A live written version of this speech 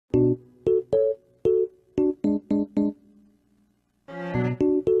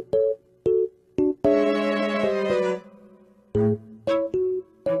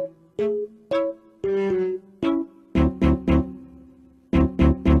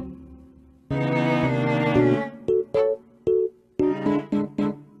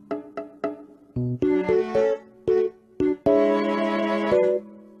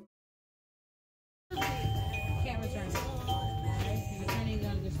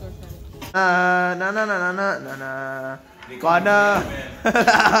Na na na na na na na. Wanna.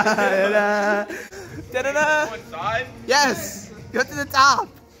 Yes. Go to the top.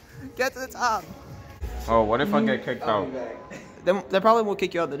 Get to the top. Oh, what if I get kicked out? Then they probably won't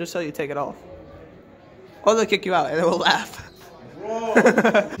kick you out. They'll just tell you to take it off. Or they'll kick you out and they will laugh.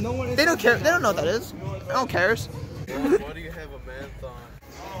 They don't care. They don't know what that is. No one cares. Why do you have a man thong?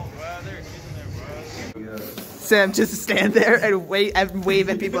 Oh, bro, they're kissing their bros. Sam, just stand there and wait and wave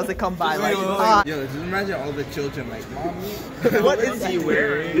at people as they come by. Like, Yo, just imagine all the children like, Mommy, what is he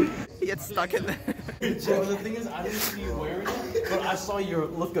wearing? He gets stuck in there. Bro, the thing is, I didn't see you wearing it, but I saw your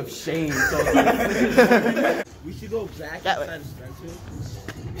look of shame. So I was like, we should go back inside Spencer.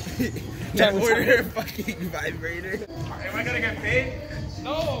 and order a fucking vibrator. Am I gonna get paid?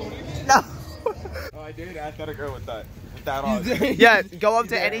 No. No. Oh, I did. I thought a girl with that on. Yeah, go up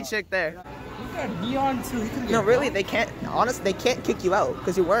to any chick there. You got neon too. No, really, they can't. Honestly, they can't kick you out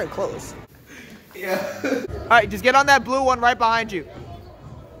because you're wearing clothes. Yeah. All right, just get on that blue one right behind you.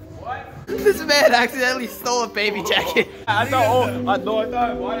 What? This man accidentally stole a baby jacket. I thought I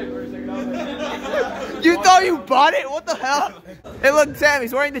bought it for a second. You thought you bought it? What the hell? Hey, look, Sam,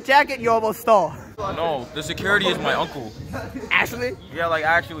 he's wearing the jacket you almost stole. No, the security is my uncle. Actually? Yeah, like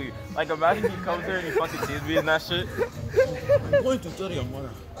actually. Like imagine he comes here and he fucking sees me and that shit. I'm going to study on one.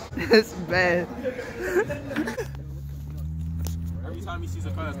 This man. Every time he sees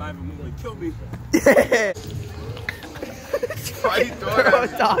a car that's not even moving, kill me. Yeah. Why are you doing Bro,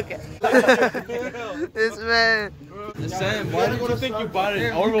 talking. This man. Sam, why do you think you bought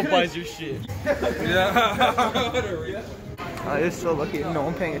it? Orville buys your shit. Yeah. Oh, you're so lucky. No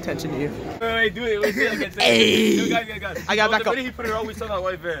one paying attention to you. Wait, do it. Let's see it again. Hey. Guys. I got back up. The minute he put it on, we saw that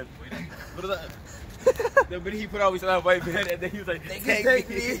white van. What is that? The minute he put it on, we saw that white van, and then he was like, take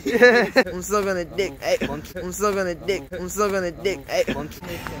me. I'm still gonna dick. Hey. I'm still gonna dick. I'm still gonna dick. Hey.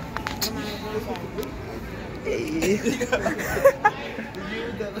 Hey.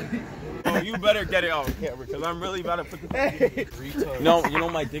 Oh, you better get it on camera, because I'm really about to put the... Hey. You know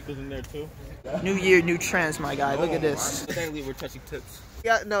my dick was in there too? New year, new trends, my guy. Look at this. Technically, we're touching tips.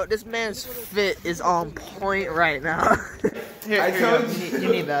 Yeah, no, this man's fit is on point right now. Here you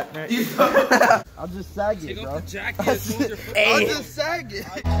need that. Right? I'll just sag it, bro. I'll just sag it.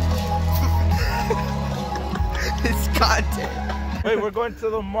 It's content. Wait, we're going to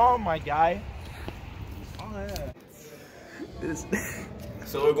the mall, my guy. Oh, yeah. This.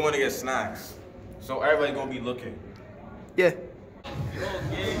 So we're going to get snacks. So everybody's going to be looking. Yeah.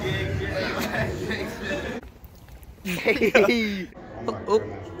 Hey. Oh,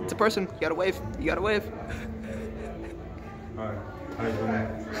 it's a person. You gotta wave. You gotta wave. Alright.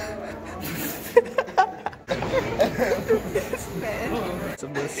 This man.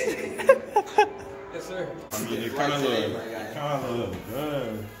 Some this. Yes, sir. I mean, it kind of look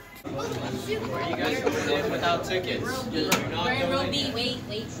good. Where you guys coming in without tickets? Wait.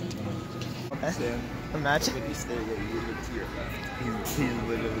 Okay. Imagine. When you stay where you look to your left, he's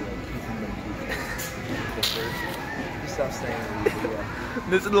literally like, he's in the movie. The first, you stop staying where you do.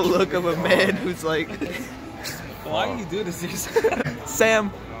 This is the look of a man who's like, Why do you do this?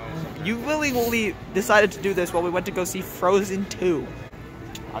 Sam, you willingly decided to do this while we went to go see Frozen 2.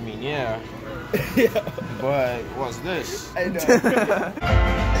 I mean, yeah. But what's this? I know.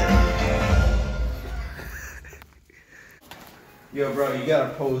 Yo, bro, you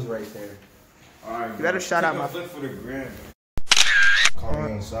gotta pose right there. Alright, You better shout out my flip for the gram. Call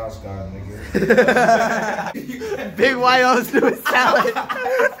me on Sauce God, nigga. Big YO's doing salad.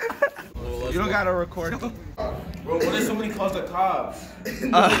 You don't gotta record. Bro, what if somebody calls the cops?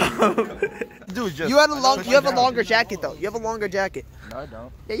 Dude, you have a longer jacket though. You have a longer jacket. No, I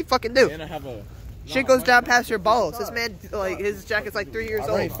don't. Yeah, you fucking do. And I have a... Shit goes down past your balls. This man, like, his jacket's like 3 years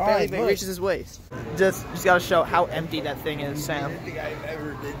old. Alright, fine, Barely even look. reaches his waist. Just gotta show how empty that thing is, Sam.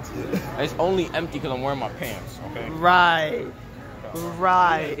 It's only empty because I'm wearing my pants, okay? Right.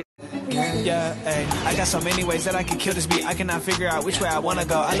 Yeah, hey, I got so many ways that I can kill this beat. I cannot figure out which way I wanna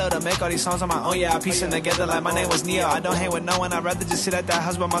go. I love to make all these songs on my own. Yeah, I piece them together like my name was Neo. I don't hang with no one. I'd rather just sit at that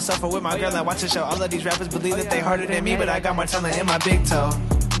house by myself or with my girl and watch a show. All of these rappers believe that they harder than me, but I got more talent in my big toe.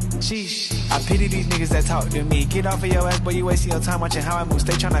 Sheesh. I pity these niggas that talk to me. Get off of your ass, boy, you wasting your time watching how I move.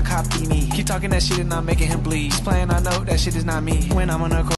 Stay tryna copy me. Keep talking that shit and I'm making him bleed. He's playing, I know that shit is not me. When I'm on a